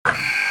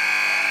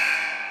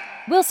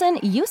Wilson,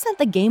 you sent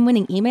the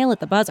game-winning email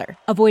at the buzzer,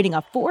 avoiding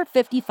a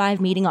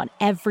 4:55 meeting on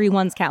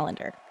everyone's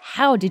calendar.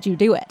 How did you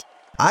do it?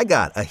 I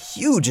got a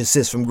huge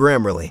assist from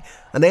Grammarly,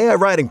 an AI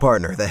writing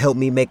partner that helped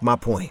me make my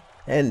point.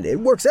 And it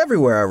works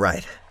everywhere I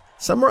write.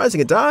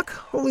 Summarizing a doc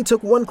only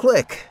took one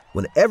click.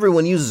 When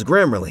everyone uses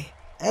Grammarly,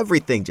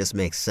 everything just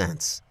makes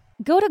sense.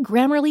 Go to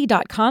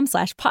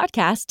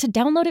Grammarly.com/podcast to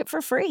download it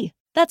for free.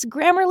 That's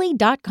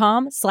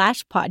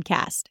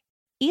Grammarly.com/podcast.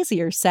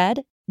 Easier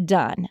said,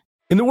 done.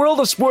 In the world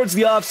of sports,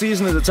 the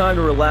offseason is a time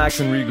to relax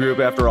and regroup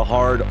after a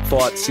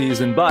hard-fought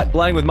season. But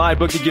playing with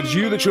MyBookie gives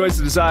you the choice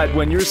to decide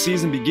when your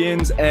season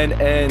begins and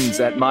ends.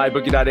 At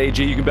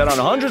MyBookie.ag, you can bet on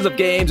hundreds of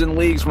games and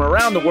leagues from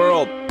around the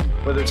world.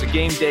 Whether it's a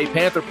game day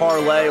Panther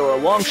parlay or a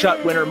long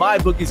shot winner,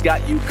 MyBookie's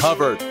got you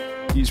covered.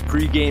 Use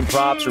pre-game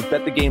props or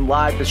bet the game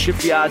live to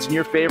shift the odds in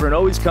your favor and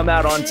always come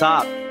out on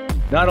top.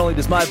 Not only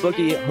does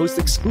MyBookie host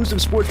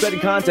exclusive sports betting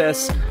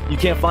contests you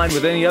can't find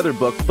with any other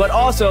book, but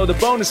also the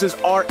bonuses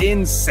are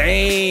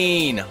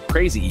insane.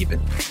 Crazy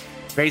even.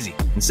 Crazy.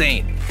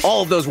 Insane.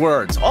 All of those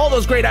words. All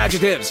those great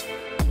adjectives.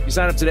 You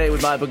sign up today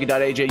with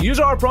MyBookie.ag. Use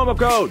our promo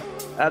code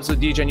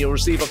AbsoluteDJ and you'll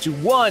receive up to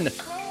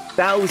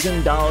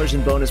 $1,000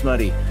 in bonus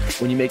money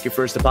when you make your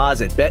first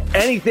deposit. Bet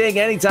anything,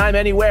 anytime,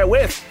 anywhere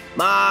with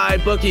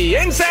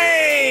MyBookie.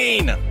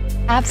 Insane!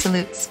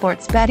 Absolute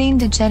sports betting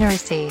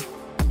degeneracy.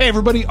 Hey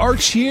everybody,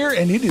 Arch here,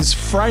 and it is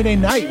Friday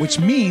night, which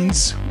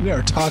means we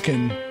are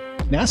talking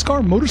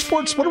NASCAR,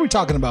 motorsports. What are we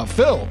talking about,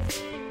 Phil?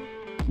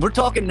 We're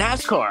talking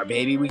NASCAR,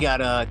 baby. We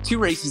got 2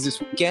 races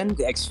this weekend,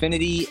 the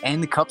Xfinity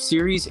and the Cup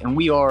Series, and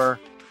we are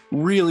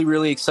really,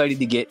 really excited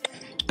to get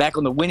back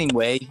on the winning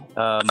way.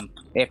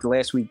 After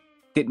last week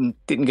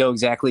didn't go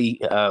exactly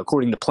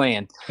according to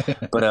plan,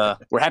 but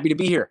we're happy to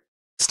be here.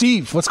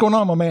 Steve, what's going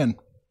on, my man?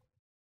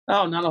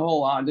 Oh, not a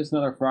whole lot. Just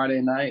another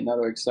Friday night,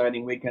 another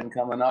exciting weekend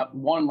coming up.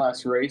 One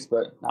less race,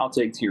 but I'll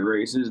take 2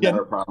 races. Yeah.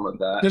 Never a problem with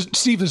that.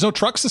 Steve, there's no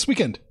trucks this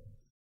weekend?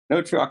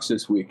 No trucks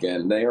this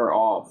weekend. They are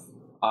off.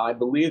 I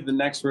believe the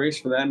next race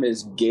for them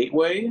is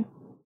Gateway.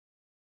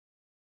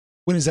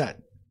 When is that?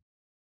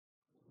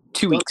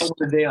 2 weeks. I don't know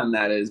what the day on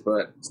that is,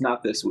 but it's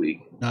not this week.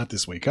 Not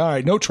this week. All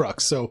right, no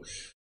trucks. So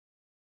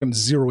I'm going to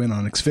zero in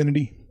on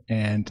Xfinity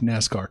and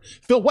NASCAR.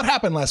 Phil, what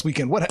happened last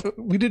weekend?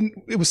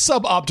 It was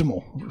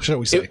suboptimal, shall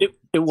we say?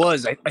 It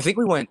was. I think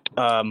we went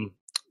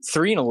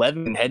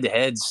 3-11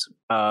 head-to-heads,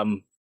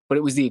 but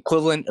it was the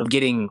equivalent of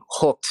getting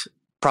hooked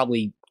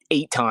probably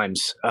 8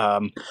 times.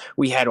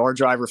 We had our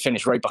driver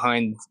finish right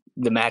behind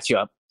the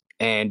matchup,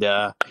 and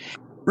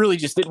really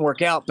just didn't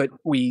work out. But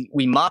we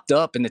mopped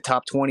up in the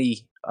top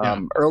 20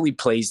 early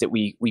plays that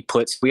we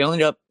put. So we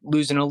ended up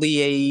losing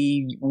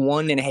only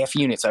 1.5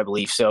 units, I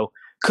believe. So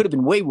could have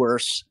been way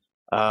worse.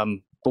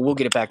 But we'll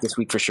get it back this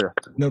week for sure.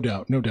 No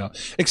doubt.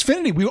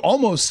 Xfinity, we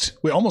almost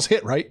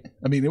hit, right?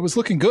 I mean, it was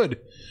looking good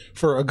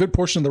for a good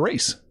portion of the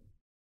race,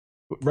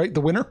 right?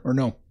 The winner or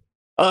no?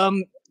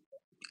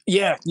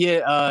 Yeah.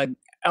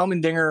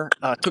 Allmendinger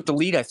took the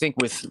lead, I think,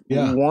 with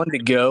 1 to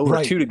go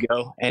or 2 to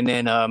go, and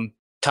then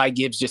Ty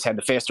Gibbs just had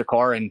the faster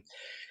car and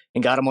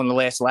got him on the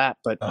last lap.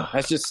 But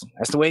that's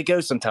the way it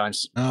goes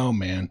sometimes. Oh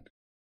man!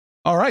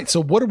 All right,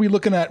 so what are we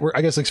looking at?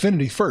 I guess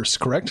Xfinity first,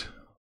 correct?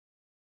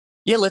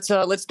 Yeah,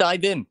 let's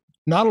dive in.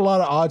 Not a lot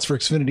of odds for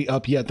Xfinity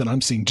up yet that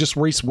I'm seeing. Just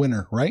race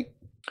winner, right?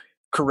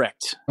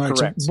 Correct. All right.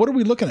 Correct. So what are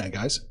we looking at,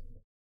 guys?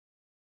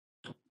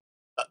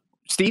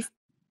 Steve?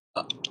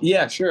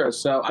 Yeah, sure.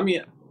 So, I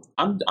mean,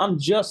 I'm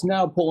just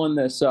now pulling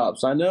this up.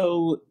 So I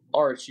know,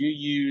 Arch, you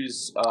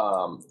use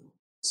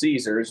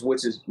Caesars,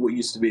 which is what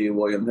used to be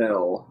William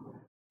Hill.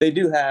 They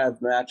do have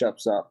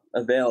matchups up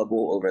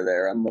available over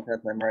there. I'm looking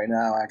at them right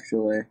now,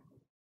 actually.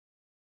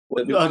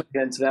 Well, if you want to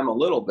get into them a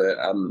little bit,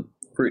 I'm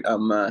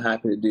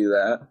happy to do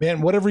that.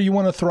 Man, whatever you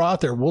want to throw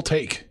out there, we'll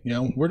take. You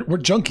know, we're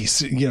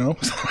junkies. You know,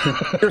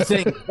 sure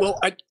thing. Well,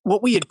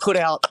 what we had put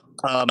out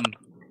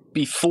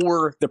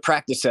before the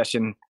practice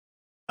session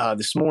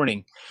this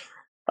morning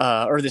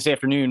or this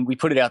afternoon, we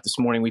put it out this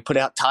morning. We put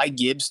out Ty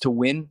Gibbs to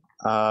win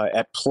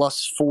at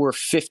plus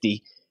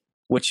 450,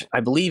 which I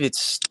believe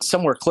it's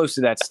somewhere close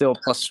to that, still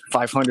plus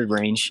 500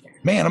 range.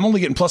 Man, I'm only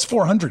getting plus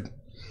 400.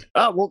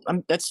 Oh well,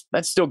 that's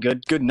still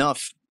good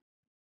enough.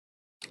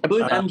 I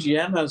believe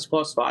MGM has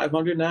plus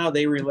 500 now.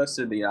 They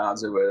relisted the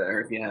odds over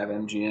there if you have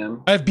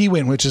MGM. I have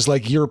BWin, which is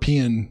like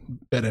European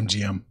bet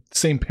MGM.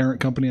 Same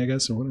parent company, I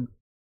guess, or whatever.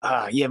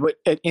 Yeah, but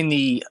in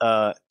the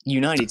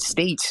United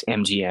States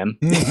MGM,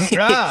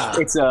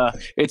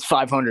 it's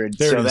 500.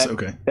 There so it is.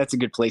 Okay. That's a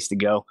good place to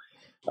go.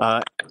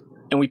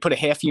 And we put a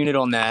half unit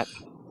on that,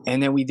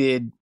 and then we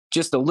did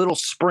just a little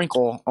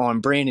sprinkle on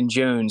Brandon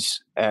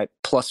Jones at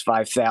plus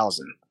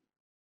 5,000.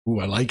 Ooh,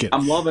 I like it.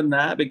 I'm loving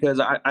that because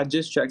I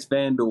just checked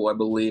FanDuel. I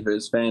believe it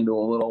was FanDuel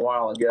a little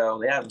while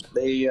ago. They have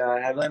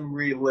them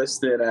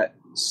relisted at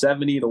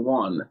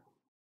 70-1.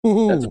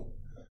 Ooh.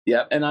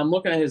 Yep, and I'm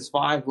looking at his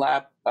 5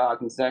 lap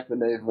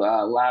consecutive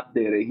lap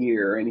data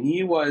here, and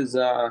he was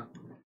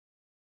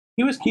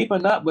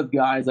keeping up with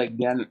guys like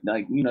Dan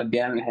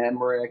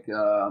Hemrick,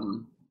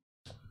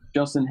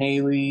 Justin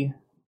Haley.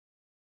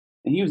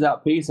 and he was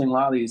outpacing a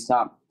lot of these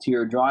top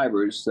tier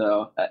drivers.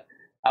 So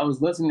I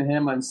was listening to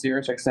him on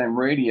SiriusXM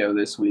radio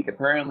this week.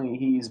 Apparently,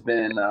 he's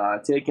been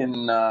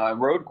taking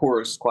road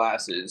course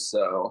classes,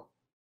 so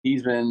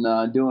he's been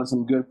doing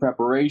some good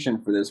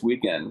preparation for this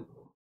weekend.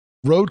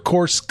 Road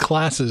course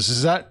classes,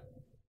 is that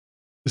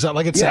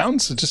like it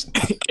sounds? It just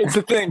it's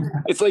a thing.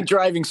 It's like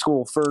driving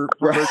school for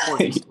road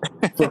courses.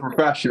 For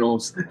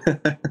professionals.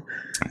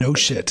 No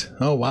shit.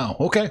 Oh wow.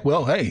 Okay.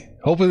 Well, hey,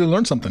 hopefully they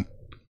learned something.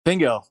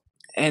 Bingo.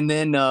 And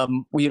then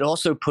we had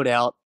also put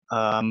out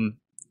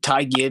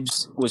Ty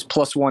Gibbs was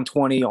plus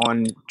 120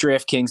 on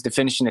DraftKings to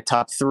finish in the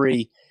top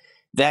 3.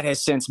 That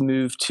has since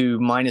moved to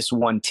minus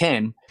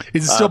 110.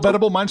 Is it still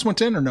bettable minus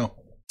 110 or no?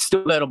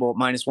 Still bettable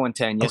minus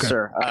 110. Yes,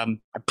 sir.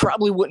 I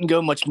probably wouldn't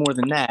go much more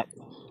than that.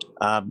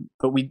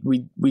 But we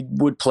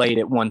would play it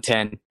at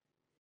 110.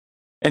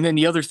 And then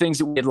the other things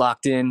that we had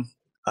locked in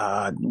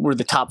were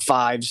the top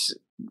 5s.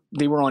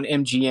 They were on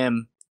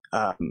MGM.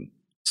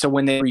 So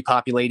when they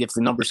repopulate, if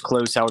the number's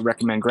close, I would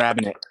recommend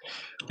grabbing it.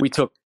 We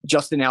took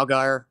Justin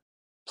Allgaier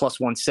plus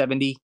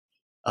 170,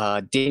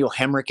 Daniel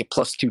Hemrick at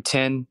plus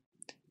 210,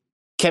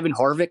 Kevin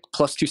Harvick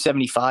plus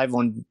 275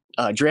 on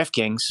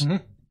DraftKings. Mm-hmm.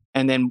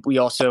 And then we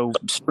also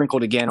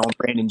sprinkled again on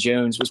Brandon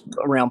Jones, was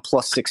around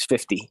plus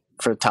 650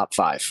 for the top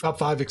 5. Top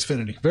 5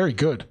 Xfinity. Very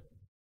good.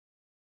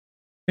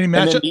 Any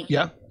matchup?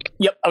 Yeah.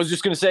 Yep. I was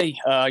just going to say,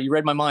 you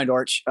read my mind,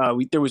 Arch.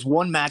 There was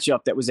one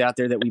matchup that was out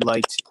there that we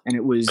liked, and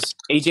it was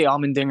AJ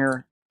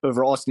Allmendinger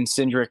over Austin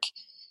Cindric.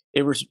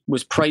 It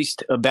was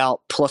priced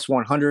about plus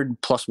 100,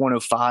 plus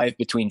 105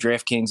 between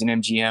DraftKings and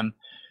MGM.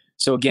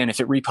 So again, if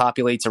it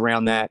repopulates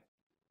around that,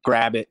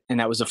 grab it. And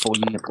that was a full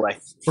unit play.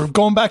 We're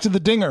going back to the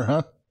dinger,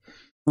 huh?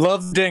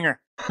 Love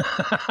Dinger.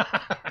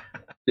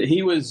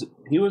 He was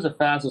the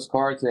fastest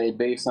car today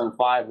based on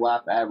 5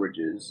 lap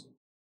averages.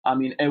 I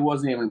mean, it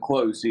wasn't even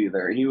close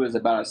either. He was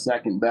about a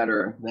second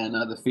better than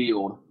the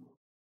field.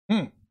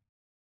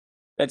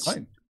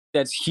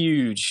 That's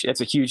huge. That's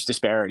a huge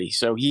disparity.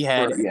 So he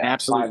had an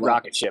absolute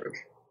rocket ship.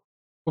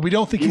 But we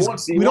don't think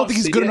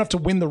he's good enough to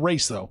win the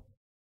race, though.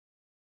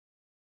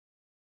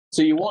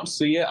 So you won't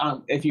see it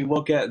if you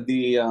look at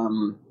the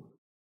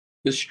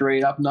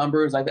straight up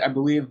numbers. I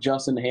believe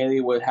Justin Haley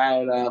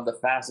had the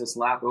fastest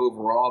lap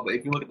overall, but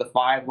if you look at the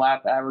 5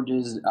 lap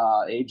averages,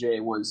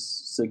 AJ was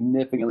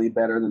significantly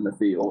better than the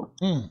field.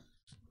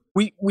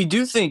 We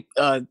do think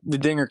the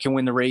Dinger can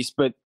win the race,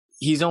 but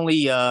he's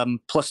only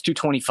plus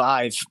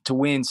 225 to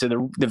win, so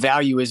the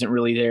value isn't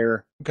really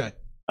there. Okay.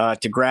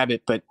 To grab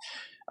it. But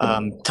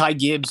Ty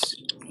Gibbs,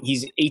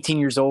 he's 18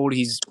 years old.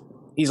 He's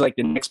like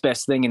the next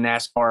best thing in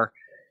NASCAR.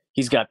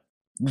 He's got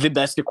the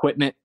best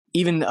equipment.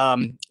 Even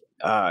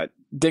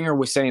Dinger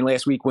was saying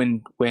last week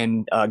when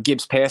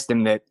Gibbs passed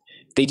him that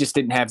they just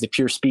didn't have the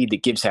pure speed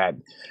that Gibbs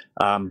had.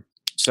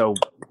 So,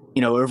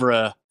 over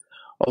a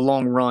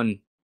long run,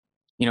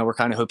 we're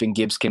kind of hoping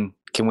Gibbs can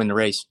win the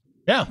race.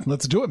 Yeah,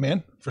 let's do it,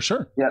 man, for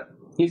sure. Yep.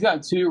 He's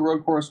got 2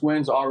 road course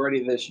wins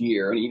already this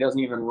year, and he doesn't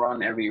even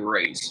run every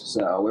race.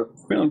 So we're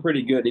feeling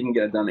pretty good. He can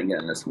get it done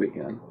again this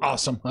weekend.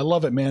 Awesome. I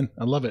love it, man.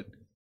 I love it.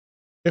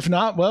 If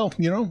not, well,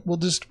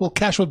 we'll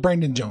cash with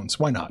Brandon Jones.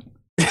 Why not?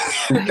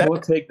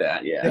 We'll take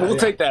that. Yeah, we'll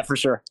take that for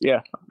sure.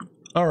 Yeah.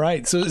 All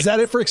right. So is that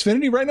it for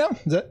Xfinity right now?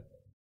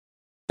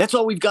 That's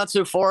all we've got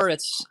so far.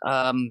 It's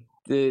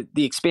the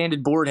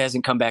expanded board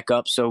hasn't come back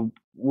up, so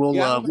we'll.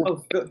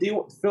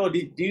 Phil,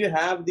 do you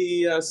have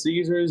the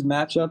Caesars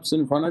matchups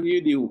in front of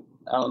you?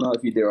 I don't know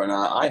if you do or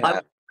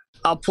not.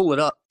 I'll pull it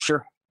up.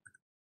 Sure.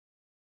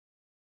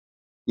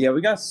 Yeah,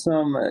 we got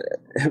some.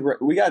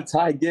 We got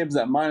Ty Gibbs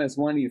at minus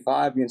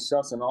 185 against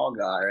Justin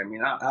Allgaier. I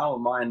mean, I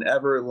don't mind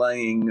ever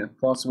laying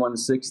plus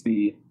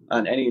 160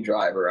 on any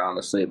driver,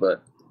 honestly.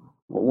 But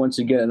once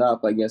you get it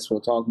up, I guess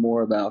we'll talk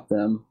more about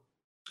them.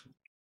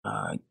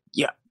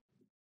 Yeah.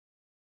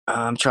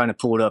 I'm trying to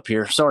pull it up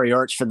here. Sorry,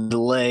 Arch, for the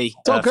delay.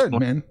 It's all good,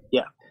 man.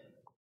 Yeah.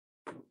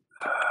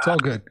 It's all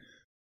good.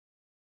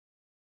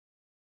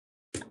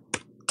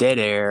 Dead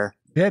air.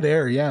 Dead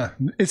air, yeah.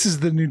 This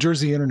is the New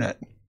Jersey internet.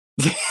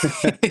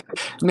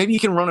 Maybe you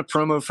can run a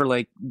promo for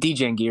like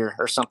DJing gear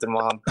or something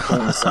while I'm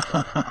pulling this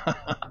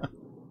up.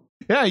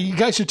 Yeah, you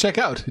guys should check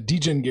out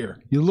DJing gear.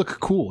 You look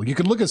cool. You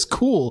can look as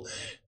cool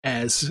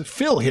as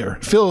Phil here.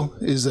 Phil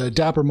is a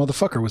dapper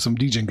motherfucker with some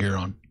DJing gear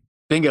on.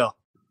 Bingo.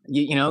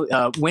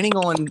 Winning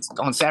on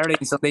Saturdays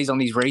and Sundays on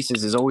these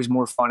races is always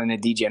more fun in a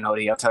DJ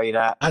hoodie. I'll tell you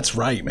that. That's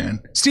right,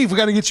 man. Steve, we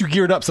got to get you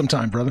geared up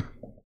sometime, brother.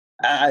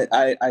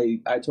 I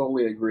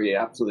totally agree.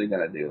 Absolutely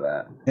gonna do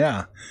that.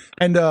 Yeah,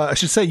 and I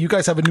should say you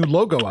guys have a new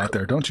logo out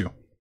there, don't you?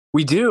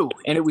 We do,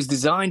 and it was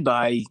designed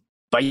by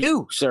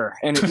you, sir,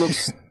 and it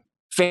looks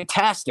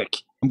fantastic.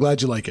 I'm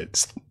glad you like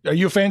it. Are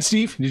you a fan,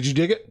 Steve? Did you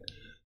dig it?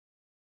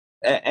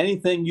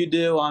 Anything you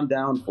do, I'm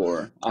down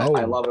for. I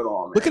love it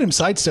all, man. Look at him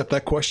sidestep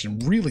that question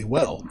really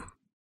well.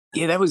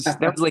 Yeah, that was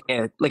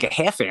like a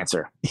half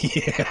answer.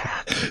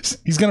 Yeah,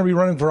 he's gonna be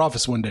running for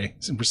office one day.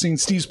 We're seeing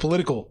Steve's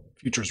political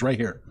futures right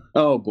here.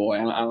 Oh boy,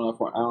 I don't know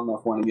if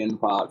I want to get into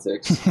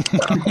politics.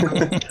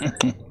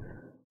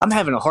 I'm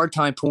having a hard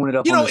time pulling it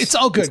up. You know, it's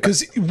all good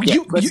because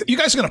you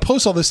guys are going to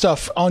post all this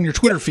stuff on your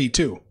Twitter feed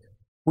too.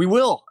 We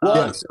will.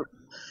 Yeah. So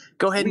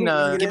go ahead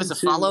and give us a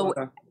follow.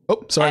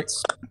 Oh, sorry. At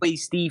Speedway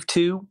Steve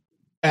 2.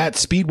 At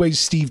Speedway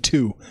Steve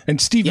 2. And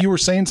Steve, you were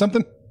saying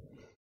something?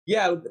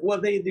 Yeah, well,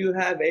 they do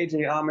have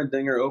AJ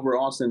Allmendinger over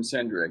Austin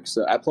Cindric,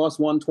 so at plus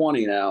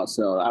 120 now.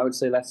 So I would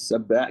say that's a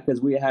bet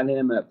because we had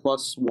him at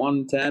plus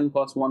 110,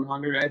 plus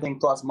 100. I think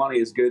plus money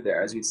is good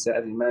there, as you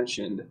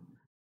mentioned.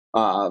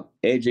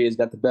 AJ has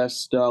got the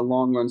best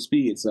long run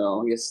speed,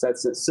 so I guess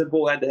that's a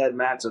simple head-to-head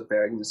matchup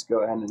there. I can just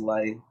go ahead and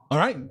lay. All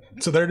right,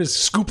 so there it is.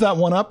 Scoop that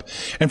one up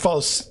and follow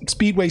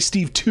Speedway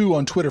Steve 2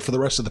 on Twitter for the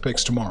rest of the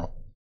picks tomorrow.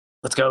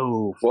 Let's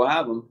go. We'll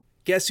have them.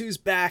 Guess who's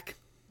back?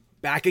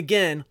 Back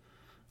again.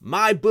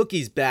 My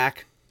bookie's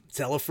back.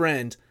 Tell a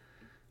friend.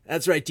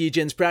 That's right,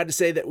 DJ's proud to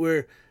say that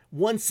we're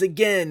once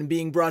again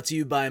being brought to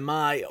you by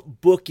My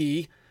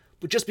Bookie.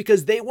 But just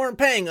because they weren't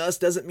paying us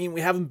doesn't mean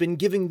we haven't been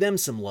giving them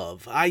some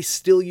love. I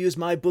still use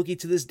My Bookie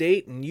to this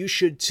date, and you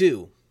should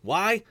too.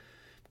 Why?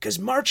 Because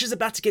March is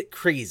about to get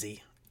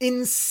crazy.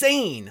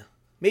 Insane.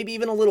 Maybe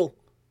even a little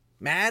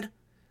mad.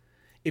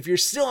 If you're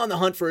still on the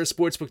hunt for a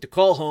sportsbook to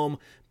call home,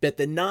 bet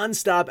the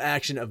non-stop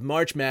action of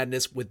March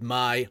Madness with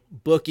My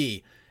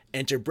Bookie.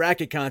 Enter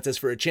bracket contests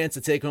for a chance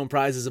to take home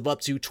prizes of up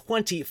to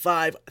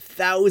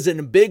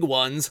 25,000 big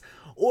ones,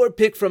 or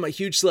pick from a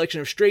huge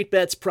selection of straight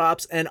bets,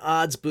 props, and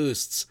odds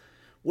boosts.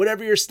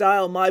 Whatever your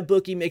style,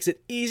 MyBookie makes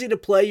it easy to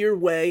play your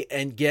way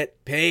and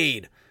get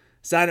paid.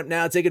 Sign up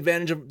now, take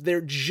advantage of their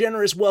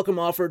generous welcome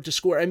offer to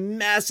score a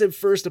massive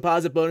first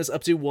deposit bonus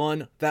up to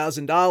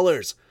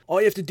 $1,000. All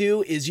you have to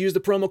do is use the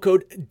promo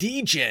code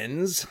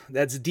DEGENS,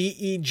 that's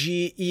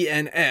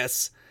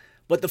DEGENS,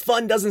 but the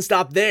fun doesn't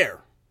stop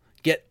there.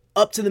 Get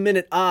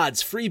up-to-the-minute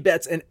odds, free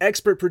bets, and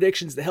expert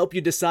predictions to help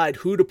you decide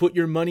who to put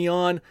your money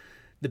on.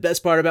 The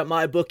best part about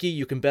MyBookie,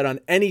 you can bet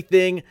on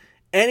anything,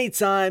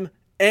 anytime,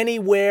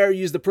 anywhere.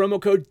 Use the promo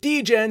code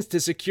DEGENS to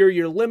secure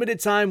your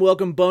limited-time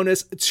welcome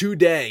bonus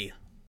today.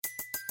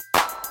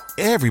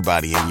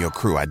 Everybody in your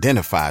crew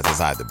identifies as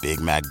either Big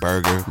Mac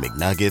Burger,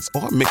 McNuggets,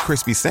 or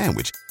McCrispy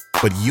Sandwich.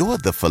 But you're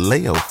the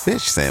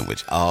Filet-O-Fish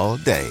Sandwich all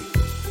day.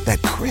 That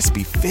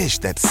crispy fish,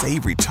 that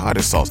savory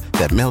tartar sauce,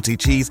 that melty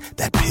cheese,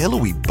 that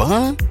pillowy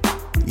bun.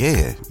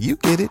 Yeah, you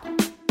get it.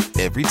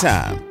 Every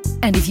time.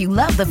 And if you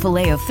love the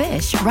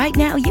Filet-O-Fish, right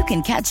now you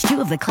can catch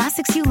two of the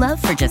classics you love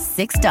for just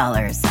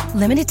 $6.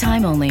 Limited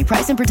time only.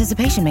 Price and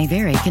participation may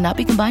vary. Cannot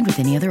be combined with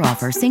any other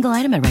offer. Single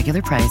item at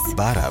regular price.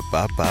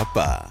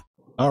 Ba-da-ba-ba-ba.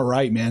 All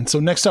right, man. So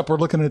next up, we're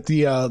looking at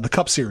the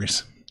Cup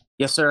Series.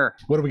 Yes, sir.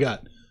 What do we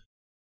got?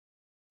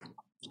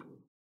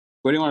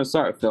 Where do you want to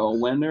start, Phil?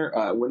 Win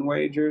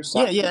wagers?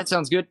 Yeah, that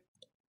sounds good.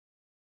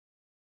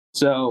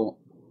 So,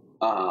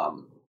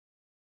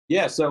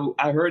 so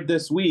I heard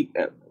this week.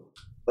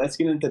 Let's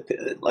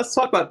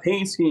talk about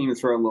paint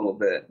schemes for a little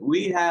bit.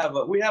 We have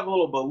a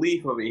little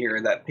belief over here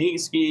that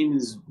paint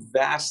schemes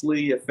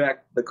vastly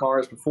affect the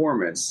car's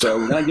performance. So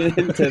we're gonna get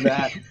into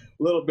that a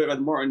little bit with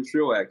Martin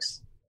Truex.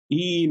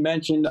 He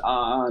mentioned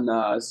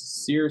on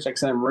Sirius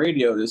XM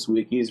radio this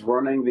week he's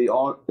running the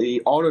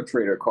Auto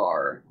Trader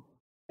car.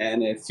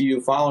 And if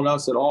you followed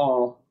us at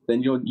all,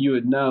 then you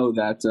would know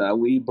that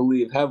we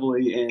believe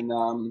heavily in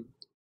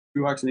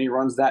Truex, and he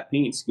runs that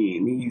paint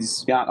scheme.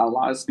 He's got a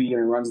lot of speed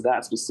and runs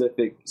that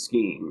specific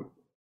scheme.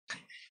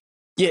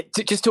 Yeah,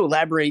 just to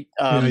elaborate,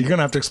 you're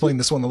gonna have to explain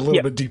this one a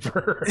little bit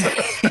deeper.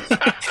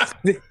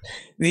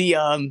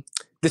 the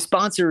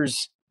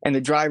sponsors and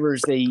the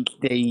drivers they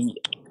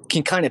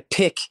can kind of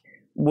pick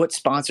what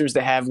sponsors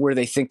they have where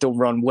they think they'll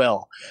run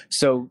well.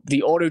 So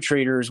the Auto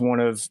Trader is one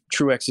of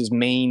Truex's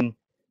main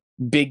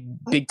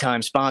big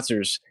time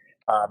sponsors.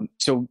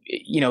 So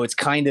it's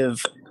kind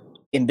of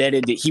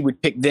embedded that he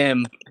would pick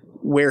them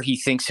where he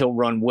thinks he'll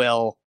run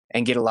well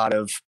and get a lot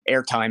of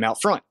airtime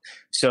out front.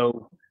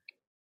 So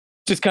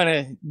just kind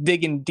of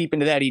digging deep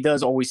into that, he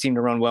does always seem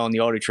to run well in the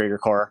Auto Trader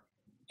car.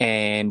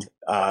 And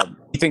I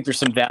think there's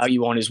some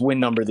value on his win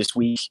number this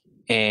week.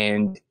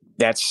 And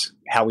that's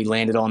how we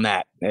landed on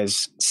that.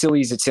 As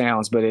silly as it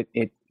sounds, but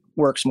it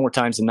works more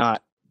times than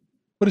not.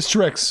 What is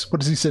Truex?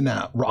 What does he sit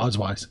now,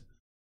 odds-wise?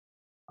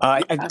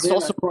 It's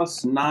also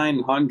plus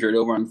 900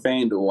 over on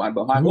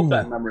FanDuel. I hope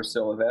that number is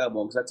still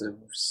available because that's a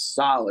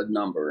solid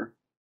number.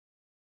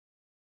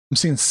 I'm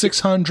seeing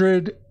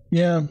 600,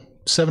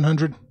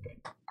 700.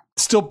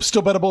 Still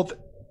bettable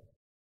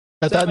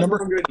at that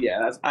number?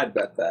 Yeah, I'd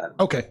bet that.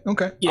 Okay.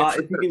 Yeah,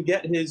 if you can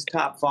get his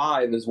top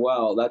 5 as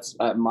well, that's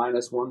at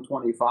minus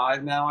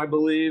 125 now, I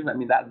believe. I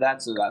mean,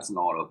 that's an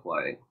auto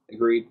play.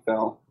 Agreed,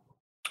 Phil?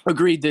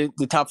 Agreed.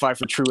 The top 5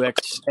 for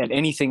Truex at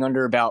anything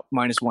under about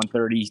minus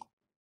 130.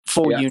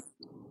 Full unit,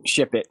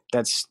 ship it.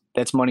 That's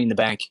money in the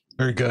bank.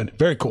 Very good.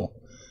 Very cool.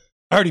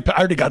 I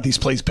already got these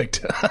plays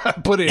picked.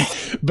 Put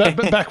it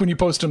back when you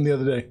posted them the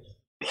other day.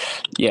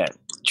 Yeah,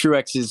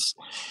 Truex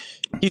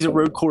he's a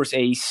road course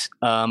ace.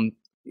 And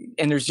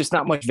there's just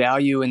not much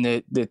value in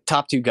the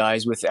top 2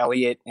 guys with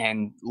Elliott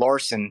and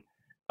Larson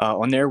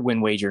on their win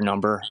wager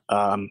number.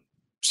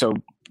 So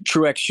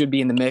Truex should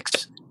be in the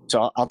mix.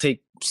 So I'll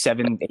take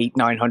 700, 800,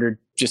 900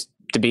 just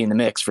to be in the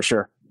mix for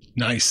sure.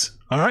 Nice.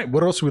 All right.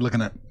 What else are we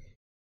looking at?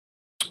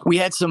 We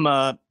had some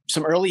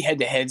early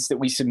head-to-heads that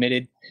we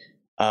submitted.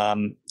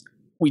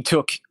 We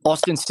took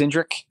Austin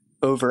Cindric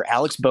over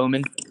Alex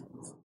Bowman,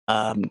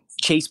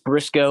 Chase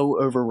Briscoe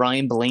over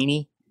Ryan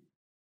Blaney,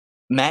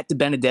 Matt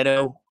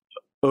DiBenedetto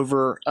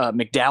over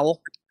McDowell,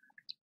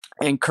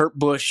 and Kurt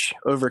Busch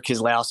over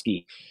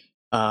Keselowski.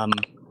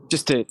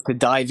 Just to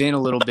dive in a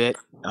little bit,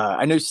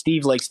 I know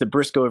Steve likes the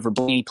Briscoe over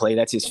Blaney play.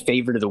 That's his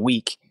favorite of the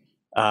week.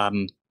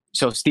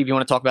 So, Steve, you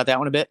want to talk about that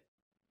one a bit?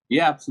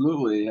 Yeah,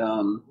 absolutely.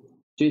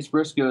 Chase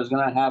Briscoe is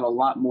going to have a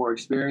lot more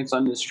experience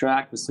on this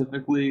track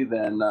specifically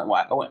than,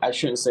 well, I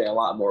shouldn't say a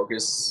lot more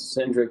because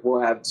Cindric will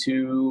have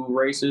 2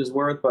 races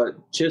worth, but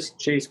just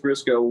Chase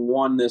Briscoe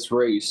won this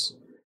race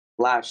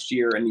last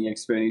year in the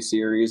Xfinity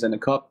Series, and the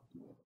Cup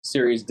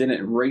Series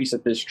didn't race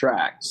at this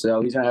track.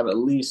 So he's going to have at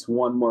least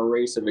one more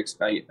race of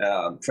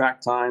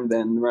track time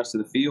than the rest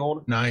of the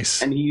field.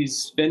 Nice. And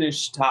he's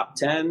finished top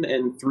 10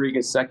 in 3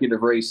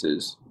 consecutive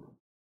races.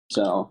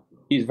 So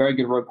he's a very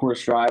good road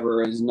course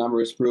driver. His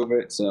numbers prove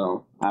it.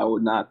 So I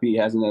would not be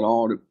hesitant at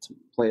all to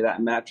play that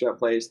matchup,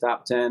 play his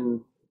top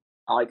 10.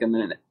 I like him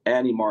in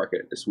any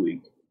market this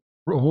week.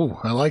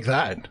 Oh, I like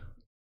that.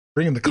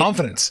 Bringing the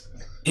confidence.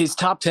 His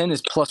top 10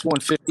 is plus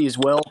 150 as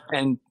well.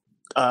 And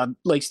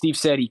like Steve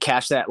said, he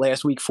cashed that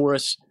last week for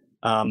us.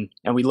 And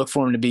we look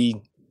for him to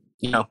be,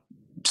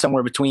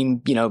 somewhere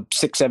between,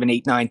 6, 7,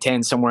 8, 9,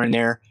 10, somewhere in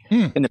there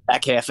in the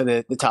back half of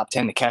the top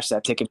 10 to cash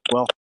that ticket as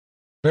well.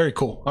 Very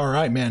cool. All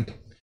right, man.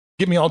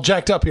 Get me all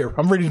jacked up here.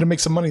 I'm ready to make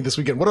some money this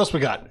weekend. What else we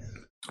got?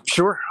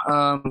 Sure.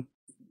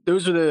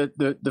 Those are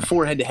the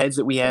 4 head-to-heads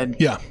that we had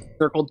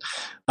circled.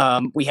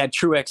 We had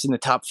Truex in the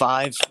top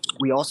 5.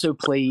 We also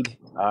played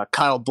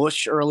Kyle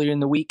Busch earlier in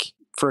the week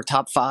for a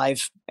top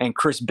 5 and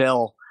Chris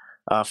Bell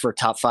for a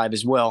top 5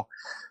 as well.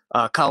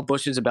 Kyle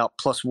Busch is about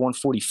plus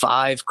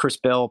 145, Chris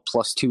Bell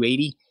plus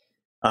 280.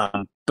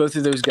 Both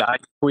of those guys,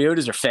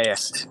 Toyotas are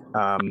fast.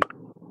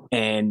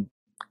 And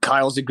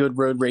Kyle's a good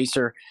road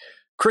racer.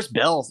 Chris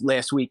Bell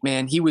last week,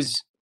 man, he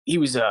was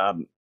in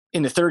the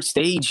 3rd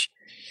stage.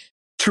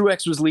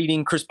 Truex was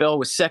leading, Chris Bell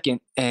was 2nd,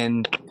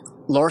 and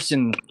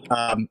Larson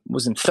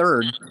was in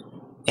 3rd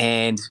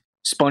and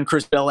spun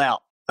Chris Bell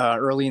out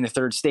early in the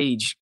 3rd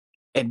stage.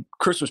 And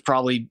Chris was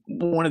probably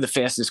one of the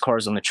fastest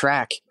cars on the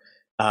track.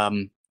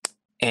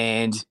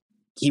 And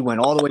he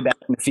went all the way back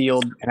in the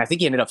field, and I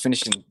think he ended up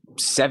finishing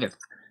 7th.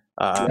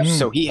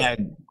 So he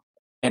had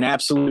an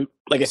absolute,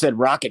 like I said,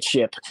 rocket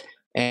ship.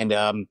 And,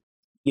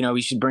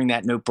 he should bring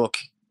that notebook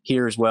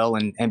here as well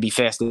and be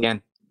fast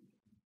again.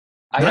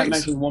 I got to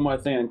mention one more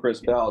thing on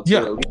Chris Bell,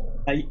 too.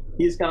 Yeah.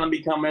 He's going to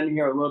be coming in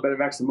here with a little bit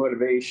of extra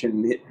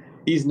motivation.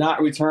 He's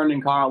not returning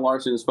Kyle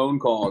Larson's phone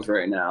calls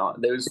right now.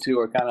 Those two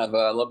are kind of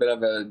a little bit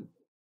of a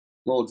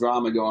little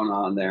drama going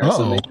on there. Uh-oh.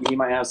 So maybe he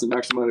might have some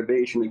extra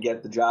motivation to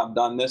get the job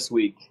done this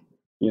week,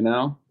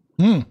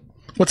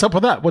 What's up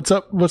with that? What's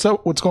up? What's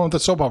going with the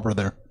soap opera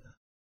there?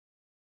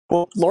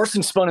 Well,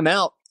 Larson spun him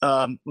out,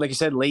 like I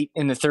said, late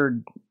in the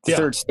third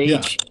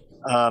stage.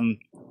 Yeah.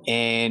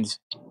 And,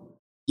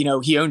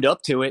 he owned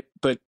up to it,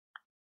 but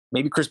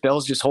maybe Chris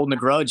Bell's just holding a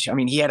grudge. I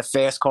mean, he had a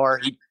fast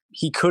car.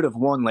 He could have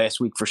won last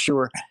week for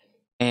sure.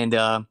 And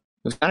it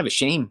was kind of a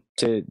shame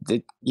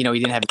that he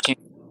didn't have a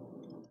chance.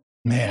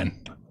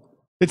 Man,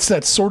 it's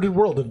that sordid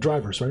world of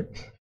drivers, right?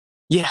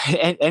 Yeah,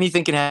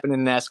 anything can happen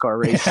in a NASCAR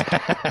race.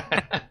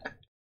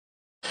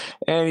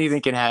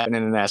 Anything can happen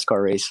in a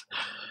NASCAR race.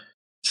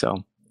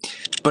 So,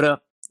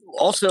 but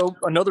also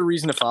another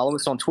reason to follow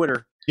us on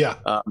Twitter.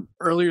 Yeah.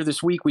 Earlier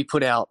this week, we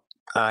put out,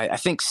 I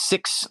think,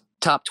 6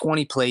 top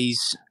 20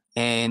 plays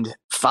and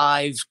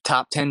 5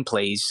 top 10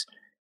 plays,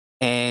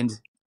 and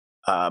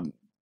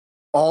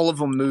all of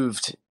them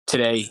moved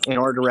today in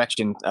our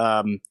direction.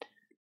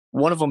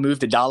 One of them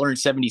moved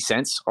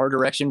 $1.70 our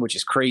direction, which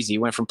is crazy. It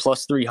went from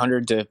plus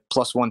 300 to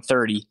plus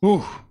 130.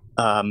 Ooh.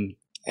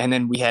 And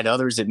then we had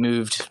others that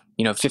moved,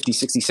 50,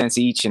 60 cents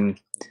each, and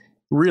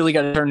really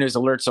got to turn those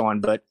alerts on.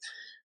 But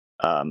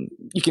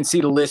you can see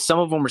the list. Some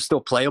of them are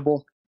still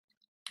playable.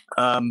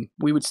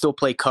 We would still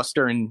play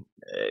Custer, and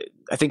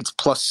I think it's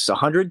plus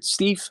 100,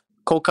 Steve.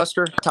 Cole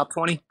Custer, top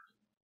 20.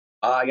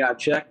 I got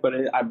to check, but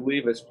I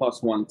believe it's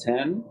plus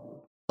 110.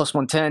 Plus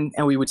 110,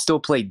 and we would still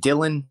play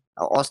Dillon,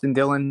 Austin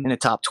Dillon, in the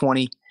top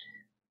 20.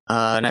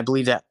 And I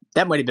believe that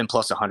might have been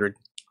plus 100.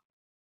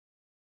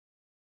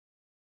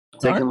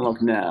 Taking a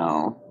look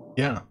now.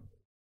 Yeah.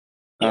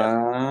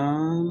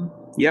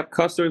 Yep,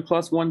 Custer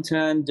plus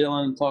 110,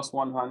 Dillon plus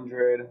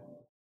 100.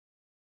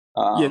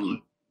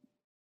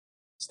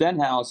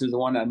 Stenhouse is the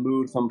one that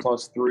moved from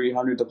plus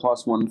 300 to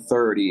plus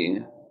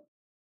 130.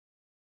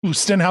 Ooh,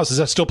 Stenhouse, is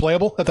that still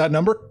playable at that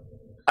number?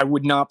 I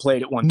would not play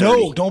it at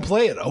 130. No, don't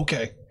play it.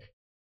 Okay.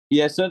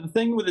 Yeah, so the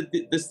thing with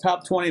this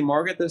top 20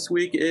 market this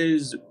week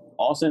is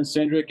Austin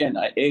Cindric and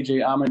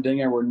AJ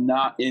Allmendinger were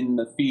not in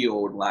the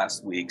field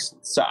last week.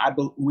 So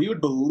we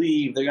would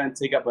believe they're going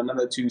to take up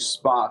another 2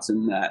 spots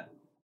in that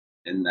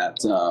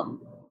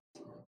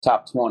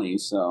top 20.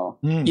 So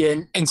yeah,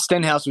 and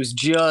Stenhouse was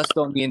just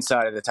on the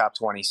inside of the top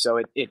 20.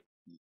 So it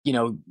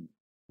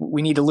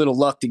we need a little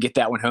luck to get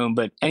that one home.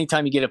 But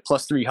anytime you get a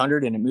plus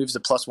 300 and it moves to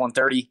plus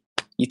 130,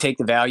 you take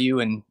the value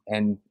and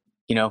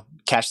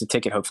cash the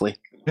ticket, hopefully.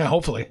 Yeah,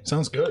 hopefully.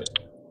 Sounds good.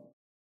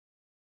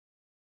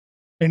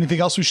 Anything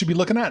else we should be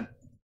looking at?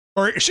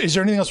 Or is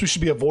there anything else we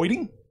should be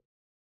avoiding?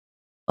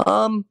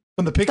 From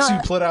the picks you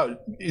put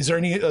out, is there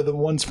any of the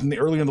ones from the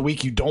earlier in the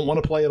week you don't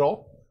want to play at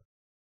all?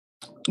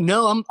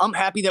 No, I'm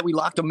happy that we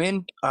locked them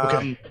in.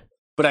 Okay.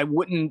 But I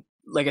wouldn't,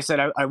 like I said,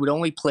 I would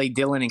only play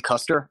Dylan and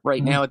Custer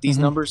right now at these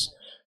numbers.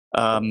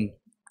 And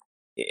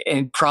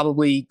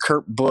probably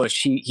Kurt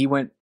Busch. He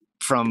went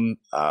from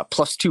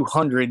plus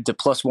 200 to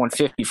plus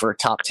 150 for a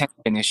top 10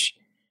 finish.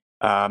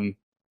 I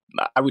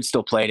would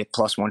still play it at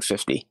plus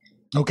 150.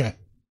 Okay.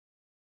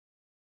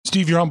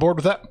 Steve, you're on board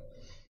with that?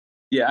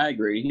 Yeah, I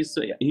agree.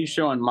 He's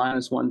showing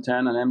minus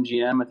 110 on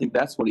MGM. I think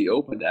that's what he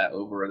opened at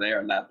over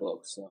there in that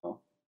book.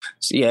 So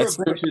yeah,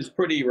 Busch is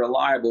pretty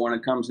reliable when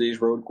it comes to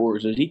these road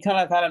courses. He kind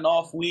of had an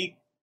off week.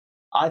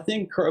 I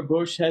think Kurt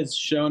Busch has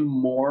shown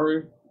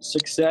more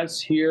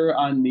success here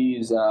on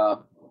these,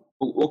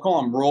 we'll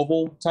call them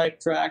roval type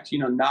tracks,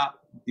 not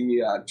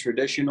the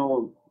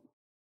traditional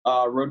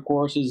road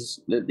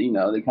courses that,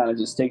 they kind of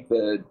just take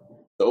the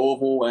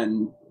oval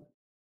and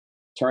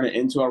turn it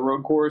into a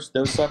road course.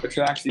 Those type of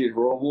tracks, these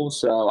rovals.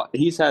 So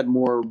he's had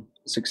more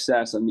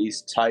success on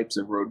these types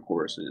of road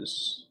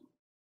courses.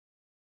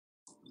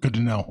 Good to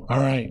know. All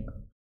right.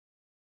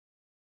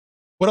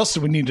 What else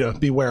do we need to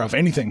be aware of?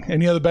 Anything?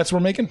 Any other bets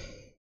we're making?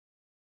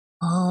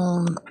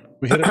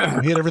 We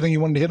hit everything you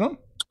wanted to hit on?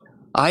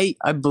 I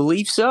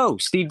believe so.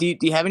 Steve, do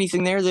you have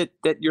anything there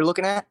that you're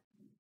looking at?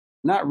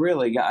 Not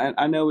really.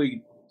 I know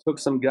we took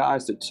some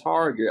guys to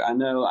target. I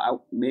know I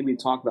maybe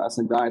talk about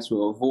some guys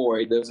to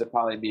avoid. Those would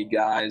probably be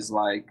guys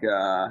like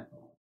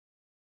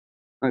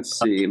let's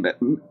see, but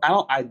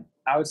I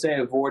would say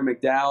avoid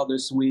McDowell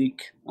this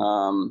week.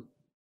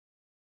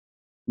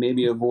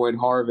 Maybe avoid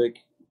Harvick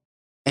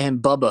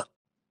and Bubba.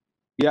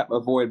 Yep,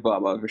 avoid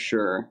Bubba for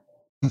sure.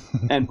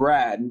 And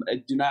Brad,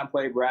 do not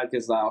play Brad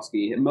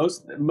Keselowski.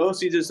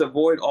 Mostly just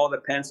avoid all the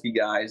Penske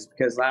guys,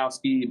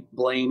 Keselowski,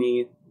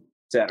 Blaney,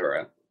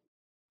 etc.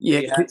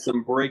 Yeah, they had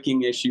some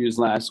braking issues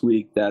last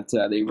week that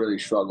they really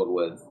struggled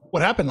with.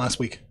 What happened last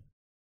week?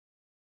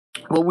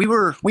 Well, we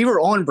were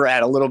on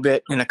Brad a little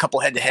bit in a couple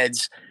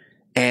head-to-heads,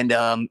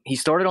 and he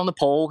started on the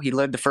pole. He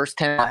led the first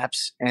 10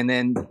 laps, and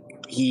then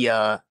he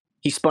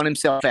spun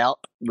himself out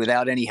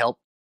without any help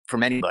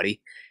from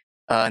anybody,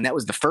 and that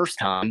was the first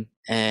time.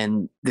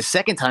 And the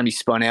second time he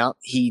spun out,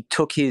 he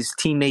took his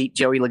teammate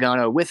Joey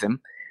Logano with him,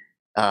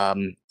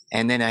 and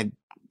then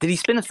did he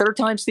spin a third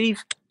time,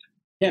 Steve?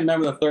 Can't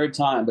remember the third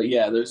time, but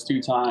yeah, those two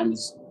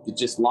times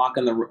just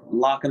locking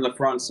the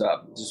fronts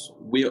up, just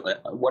wheel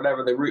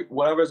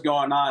whatever's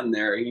going on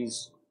there.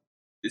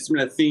 It's been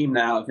a theme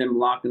now of him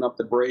locking up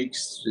the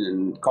brakes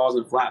and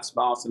causing flat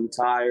spots in the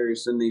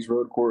tires in these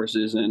road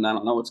courses, and I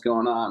don't know what's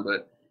going on,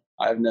 but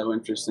I have no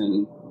interest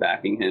in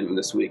backing him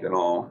this week at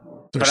all.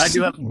 But I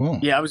do have,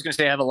 I was going to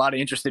say I have a lot of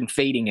interest in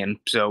fading him.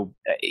 So,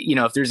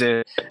 if there's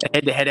a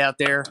head-to-head out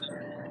there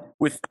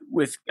with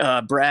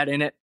Brad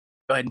in it,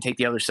 go ahead and take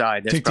the other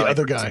side. Take the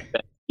other guy.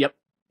 Yep.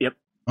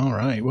 All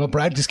right. Well,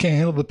 Brad just can't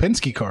handle the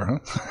Penske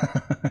car,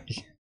 huh?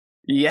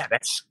 Yeah,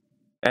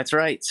 that's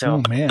right. So,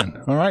 oh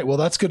man. All right. Well,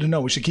 that's good to know.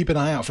 We should keep an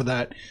eye out for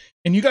that.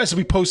 And you guys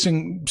will be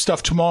posting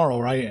stuff tomorrow,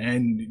 right?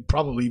 And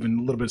probably even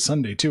a little bit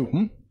Sunday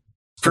too.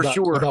 For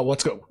sure. About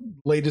what's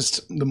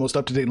latest, the most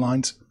up to date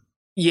lines.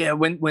 Yeah,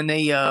 when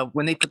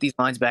they put these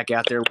lines back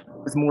out there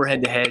with more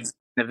head-to-heads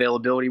and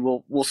availability,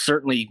 we'll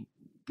certainly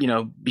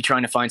be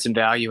trying to find some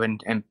value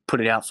and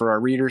put it out for our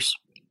readers.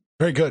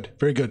 Very good,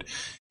 very good.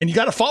 And you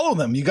got to follow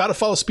them. You got to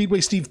follow Speedway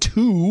Steve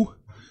 2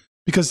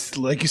 because,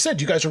 like you said,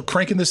 you guys were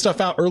cranking this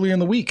stuff out earlier in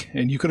the week,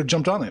 and you could have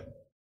jumped on it.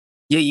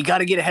 Yeah, you got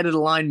to get ahead of the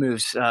line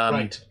moves.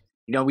 Right.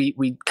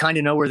 We kind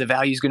of know where the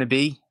value is going to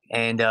be,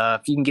 and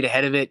if you can get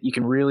ahead of it, you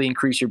can really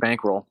increase your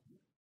bankroll.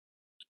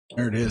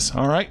 There it is.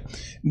 All right.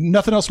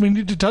 Nothing else we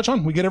need to touch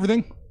on? We get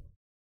everything?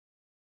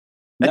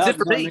 That's it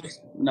for me.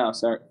 No,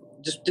 sorry.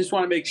 Just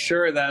want to make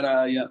sure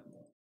that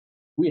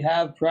we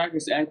have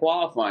practice and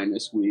qualifying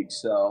this week.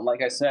 So,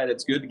 like I said,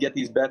 it's good to get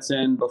these bets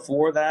in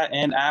before that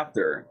and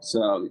after.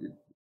 So,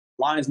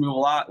 lines move a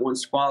lot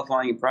once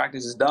qualifying and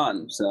practice is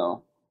done.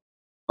 So,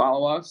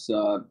 follow us.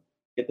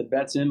 Get the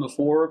bets in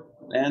before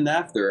and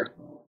after.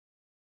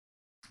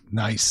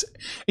 Nice.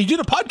 You did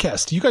a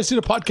podcast. You guys did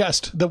a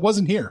podcast that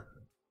wasn't here.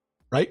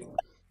 Right?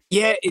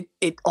 Yeah,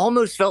 it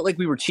almost felt like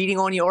we were cheating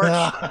on you, Arch.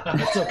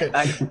 That's okay.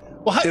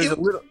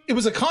 It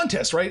was a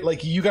contest, right?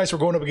 Like you guys were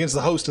going up against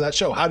the host of that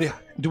show.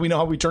 Do we know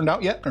how we turned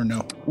out yet or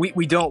no?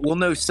 We don't. We'll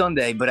know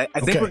Sunday, but I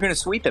think we're going to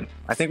sweep him.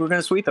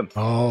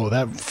 Oh,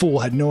 that fool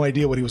had no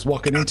idea what he was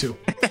walking into.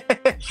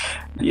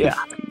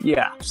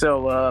 Yeah.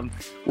 So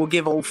we'll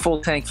give old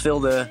Full Tank Phil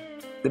the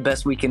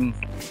best we can,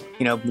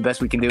 the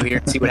best we can do here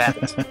and see what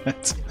happens.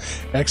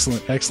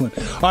 Excellent.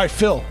 All right,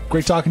 Phil,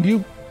 great talking to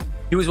you.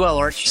 You as well,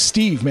 Arch.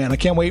 Steve, man, I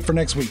can't wait for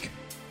next week.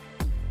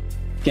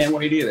 Can't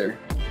wait either.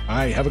 All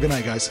right, have a good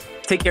night, guys.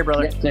 Take care,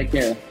 brother. Yeah, take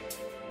care.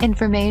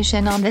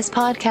 Information on this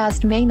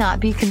podcast may not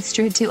be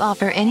construed to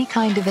offer any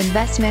kind of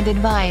investment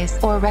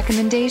advice or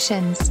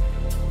recommendations.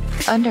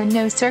 Under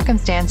no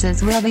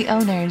circumstances will the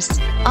owners,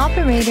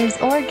 operators,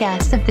 or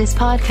guests of this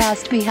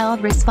podcast be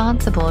held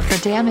responsible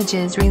for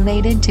damages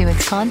related to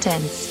its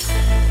contents.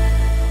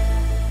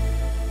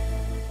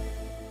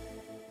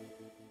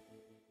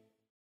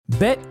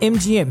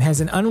 BetMGM has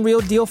an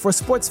unreal deal for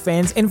sports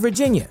fans in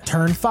Virginia.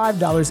 Turn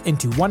 $5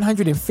 into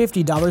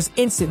 $150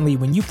 instantly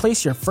when you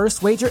place your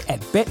first wager at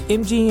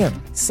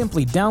BetMGM.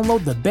 Simply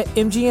download the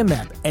BetMGM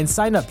app and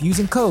sign up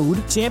using code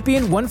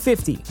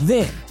Champion150.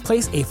 Then,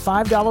 place a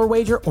 $5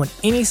 wager on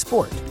any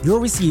sport. You'll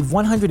receive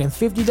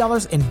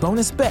 $150 in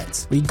bonus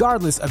bets,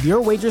 regardless of your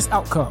wager's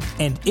outcome.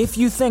 And if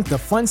you think the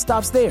fun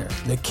stops there,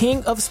 the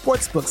King of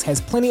Sportsbooks has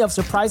plenty of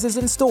surprises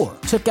in store.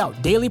 Check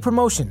out daily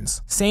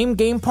promotions,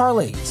 same-game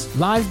parlays,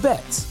 live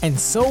bets, and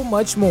so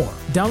much more.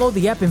 Download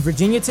the app in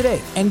Virginia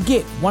today and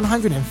get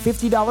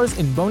 $150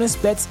 in bonus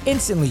bets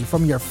instantly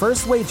from your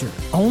first wager.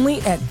 Only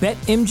at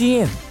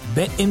BetMGM.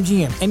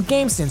 BetMGM and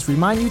GameSense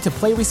remind you to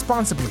play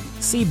responsibly.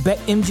 See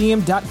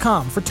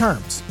BetMGM.com for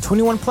terms.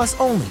 21 plus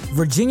only.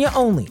 Virginia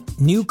only.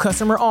 New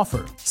customer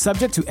offer.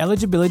 Subject to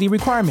eligibility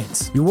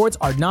requirements. Rewards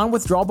are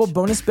non-withdrawable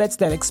bonus bets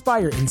that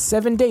expire in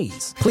 7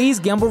 days. Please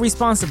gamble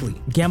responsibly.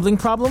 Gambling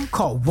problem?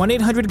 Call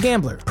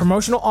 1-800-GAMBLER.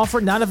 Promotional offer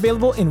not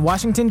available in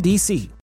Washington, D.C.